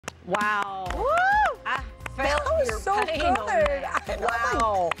Wow. Woo! I felt That was your so pain good. on that.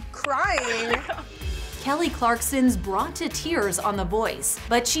 Wow. Crying. Kelly Clarkson's brought to tears on The Voice,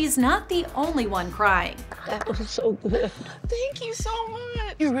 but she's not the only one crying. That was so good. Thank you so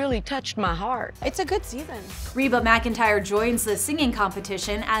much. You really touched my heart. It's a good season. Reba McEntire joins the singing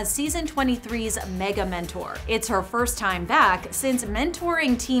competition as season 23's mega mentor. It's her first time back since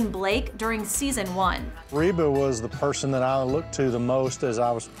mentoring Team Blake during season 1. Reba was the person that I looked to the most as I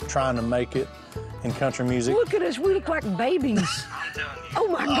was trying to make it in country music. Look at us, we look like babies. Oh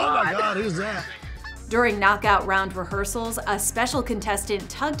my God. Oh my God, who's that? During knockout round rehearsals, a special contestant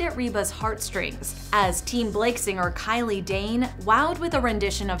tugged at Reba's heartstrings as Team Blake singer Kylee Dayne wowed with a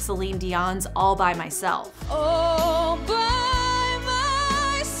rendition of Celine Dion's All By Myself. All by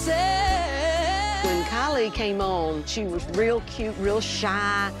myself. When Kylee came on, she was real cute, real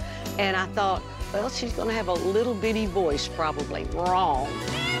shy, and I thought, well, she's gonna have a little bitty voice probably. Wrong.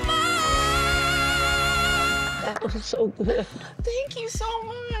 That was so good. Thank you so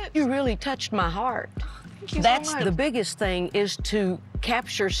much. You really touched my heart. Thank you That's so much. The biggest thing is to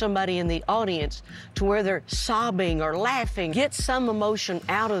capture somebody in the audience to where they're sobbing or laughing. Get some emotion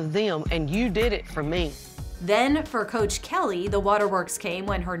out of them, and you did it for me. Then, for Coach Kelly, the waterworks came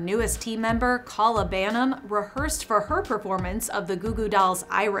when her newest team member, Banham, rehearsed for her performance of the Goo Goo Dolls'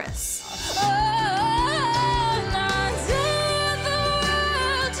 Iris.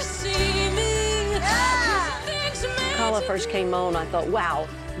 Kyla first came on, I thought, wow,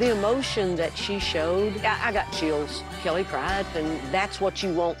 the emotion that she showed, I got chills. Kelly cried, and that's what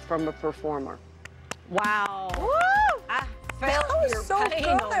you want from a performer. Wow. Woo! I That felt was your so pain good.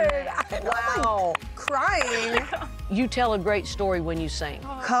 on that. Wow. Crying. You tell a great story when you sing.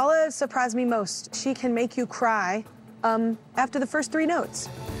 Kala surprised me most. She can make you cry after the first 3 notes.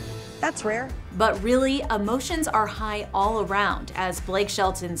 That's rare. But really, emotions are high all around as Blake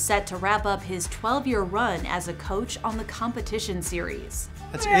Shelton's set to wrap up his 12-year run as a coach on the competition series.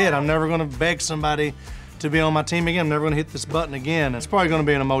 That's it. I'm never going to beg somebody to be on my team again. I'm never going to hit this button again. It's probably going to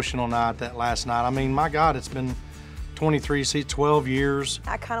be an emotional night, that last night. I mean, my God, it's been 12 years.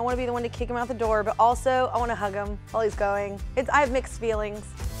 I kind of want to be the one to kick him out the door, but also I want to hug him while he's going. I have mixed feelings.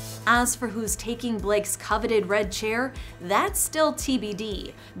 As for who's taking Blake's coveted red chair, that's still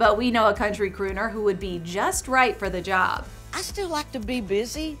TBD. But we know a country crooner who would be just right for the job. I still like to be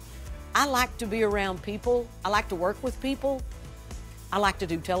busy. I like to be around people. I like to work with people. I like to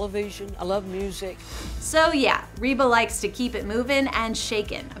do television. I love music. So yeah, Reba likes to keep it moving and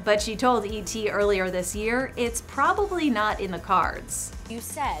shaking, but she told ET earlier this year it's probably not in the cards. You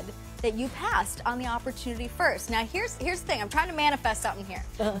said that you passed on the opportunity first. Now here's the thing, I'm trying to manifest something here.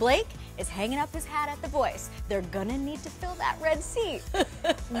 Blake is hanging up his hat at The Voice. They're gonna need to fill that red seat.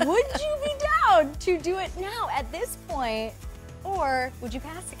 Would you be down to do it now at this point, or would you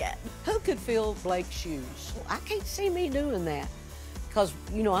pass again? Who could fill Blake's shoes? Well, I can't see me doing that. Because,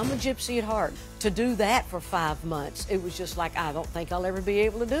 you know, I'm a gypsy at heart. To do that for 5 months, it was just like, I don't think I'll ever be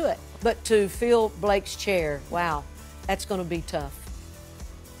able to do it. But to fill Blake's chair, wow, that's gonna be tough.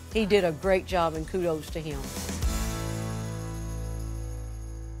 He did a great job, and kudos to him.